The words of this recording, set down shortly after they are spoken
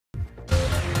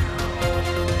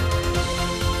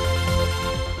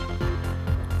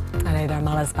I'm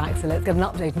Alice Baxter. Let's get an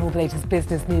update on all the latest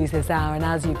business news this hour. And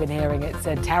as you've been hearing, it's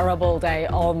a terrible day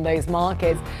on those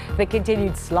markets. The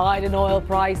continued slide in oil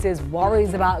prices,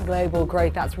 worries about global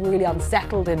growth, that's really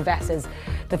unsettled investors.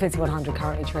 The FTSE 100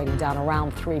 currently trading down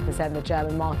around 3%. The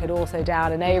German market also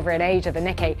down. And over in Asia, the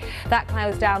Nikkei, that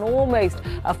closed down almost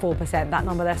 4%. That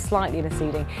number there slightly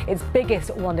receding. Its biggest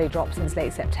one-day drop since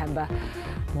late September.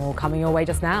 More coming your way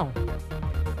just now.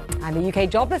 And the UK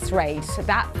jobless rate,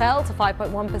 that fell to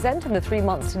 5.1% in the 3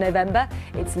 months to November,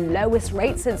 its lowest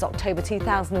rate since October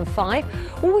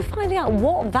 2005. Well, we're finding out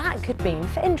what that could mean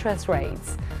for interest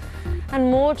rates.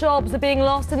 And more jobs are being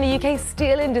lost in the UK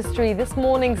steel industry. This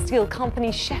morning, steel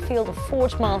company Sheffield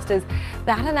Forgemasters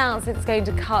that announced it's going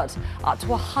to cut up to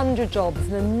 100 jobs,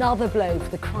 in another blow for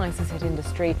the crisis-hit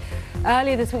industry.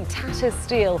 Earlier this week, Tata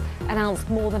Steel announced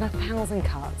more than 1,000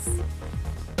 cuts.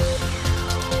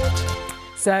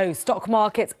 So, stock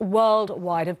markets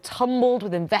worldwide have tumbled,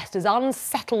 with investors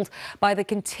unsettled by the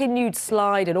continued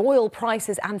slide in oil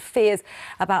prices and fears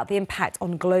about the impact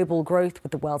on global growth,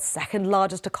 with the world's second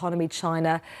largest economy,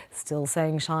 China, still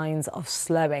showing signs of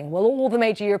slowing. Well, all the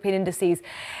major European indices,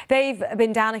 they've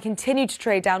been down and continue to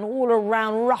trade down, all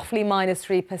around roughly minus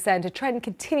 3%. A trend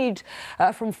continued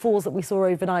from falls that we saw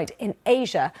overnight in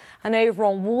Asia. And over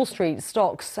on Wall Street,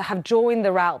 stocks have joined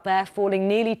the rout there, falling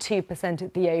nearly 2%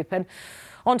 at the open.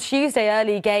 On Tuesday,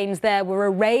 early gains there were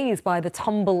erased by the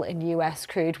tumble in US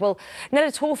crude. Well,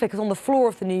 Nella Torfik is on the floor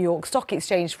of the New York Stock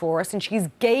Exchange for us, and she's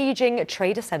gauging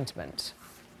trader sentiment.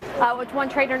 One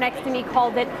trader next to me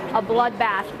called it a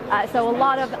bloodbath. So a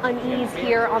lot of unease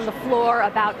here on the floor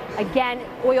about, again,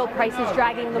 oil prices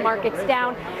dragging the markets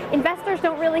down. Investors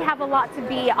don't really have a lot to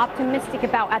be optimistic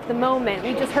about at the moment.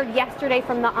 We just heard yesterday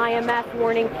from the IMF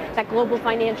warning that global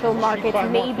financial markets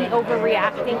may be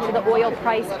overreacting to the oil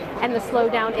price and the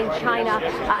slowdown in China.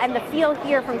 And the feel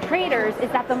here from traders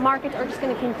is that the markets are just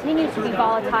going to continue to be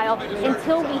volatile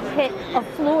until we hit a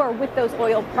floor with those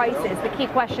oil prices. The key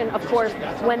question, of course,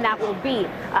 when that will be.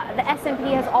 The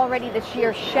S&P has already this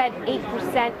year shed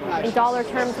 8%. In dollar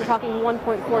terms, we're talking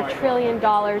 $1.4 trillion.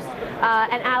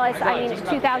 And Alice, I mean,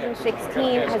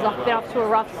 2016 has been off to a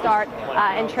rough start,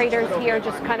 and traders here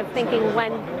just kind of thinking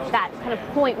when that kind of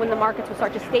point when the markets will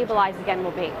start to stabilize again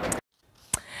will be.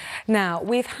 Now,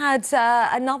 we've had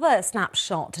another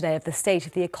snapshot today of the state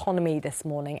of the economy this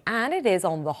morning, and it is,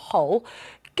 on the whole,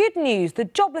 good news. The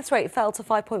jobless rate fell to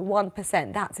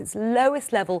 5.1%. That's its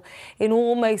lowest level in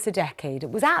almost a decade. It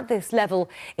was at this level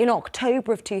in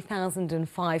October of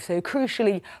 2005, so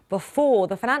crucially before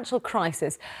the financial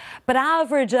crisis. But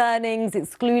average earnings,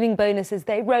 excluding bonuses,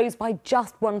 they rose by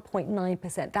just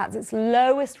 1.9%. That's its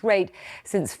lowest rate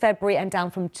since February, and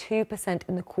down from 2%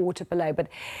 in the quarter below. But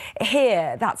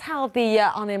here, that's how the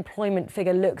unemployment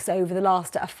figure looks over the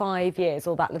last 5 years,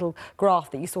 or that little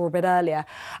graph that you saw a bit earlier.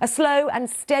 A slow and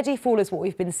steady fall is what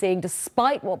we've been seeing,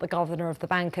 despite what the Governor of the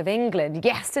Bank of England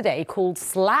yesterday called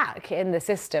slack in the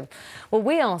system. Well,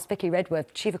 we asked Vicky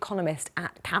Redworth, Chief Economist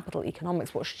at Capital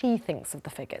Economics, what she thinks of the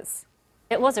figures.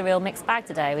 It was a real mixed bag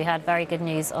today. We had very good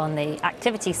news on the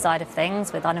activity side of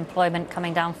things, with unemployment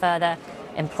coming down further,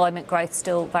 employment growth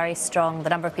still very strong, the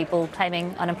number of people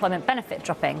claiming unemployment benefit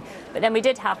dropping. But then we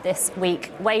did have this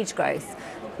week wage growth.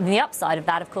 The upside of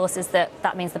that, of course, is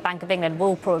that means the Bank of England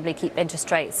will probably keep interest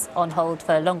rates on hold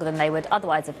for longer than they would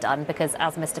otherwise have done, because,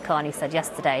 as Mr. Carney said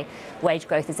yesterday, wage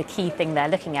growth is a key thing they're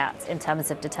looking at in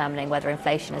terms of determining whether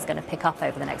inflation is going to pick up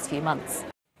over the next few months.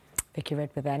 Vicky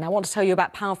Redworth there. Now, I want to tell you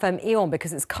about power firm E.ON,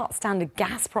 because it's cut standard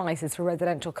gas prices for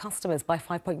residential customers by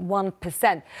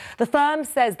 5.1%. The firm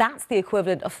says that's the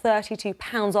equivalent of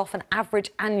 £32 off an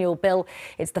average annual bill.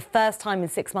 It's the first time in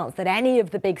 6 months that any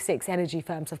of the big six energy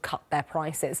firms have cut their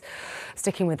prices.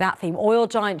 Sticking with that theme, oil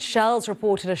giant Shell's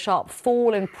reported a sharp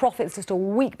fall in profits just a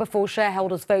week before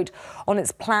shareholders vote on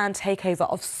its planned takeover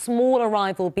of smaller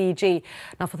rival BG.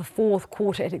 Now, for the fourth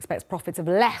quarter, it expects profits of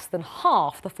less than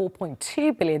half the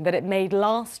 $4.2 billion that it made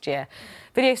last year.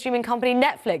 Video streaming company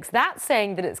Netflix, that's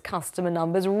saying that its customer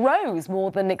numbers rose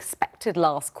more than expected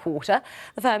last quarter.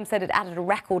 The firm said it added a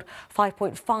record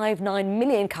 5.59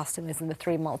 million customers in the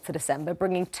 3 months to December,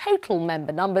 bringing total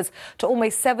member numbers to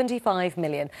almost 75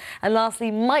 million. And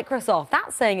lastly, Microsoft,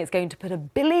 that's saying it's going to put $1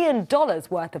 billion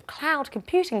worth of cloud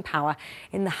computing power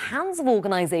in the hands of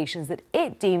organisations that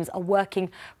it deems are working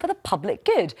for the public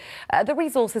good. The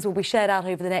resources will be shared out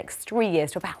over the next 3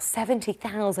 years to about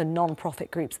 70,000 non-profit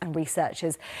groups and researchers.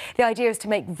 The idea is to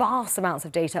make vast amounts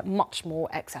of data much more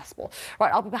accessible.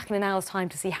 Right, I'll be back in an hour's time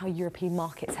to see how European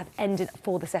markets have ended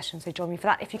for the session, so join me for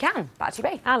that if you can. Back to you,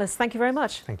 Ray. Alice, thank you very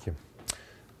much. Thank you.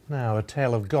 Now, a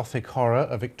tale of Gothic horror,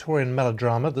 a Victorian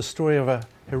melodrama, the story of a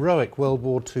heroic World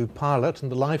War II pilot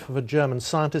and the life of a German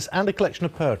scientist, and a collection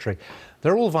of poetry.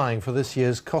 They're all vying for this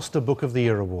year's Costa Book of the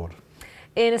Year award.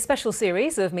 In a special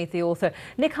series of Meet the Author,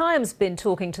 Nick Hyam's been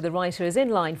talking to the writers in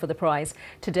line for the prize.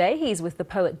 Today he's with the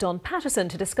poet Don Patterson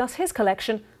to discuss his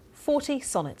collection, 40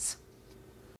 Sonnets.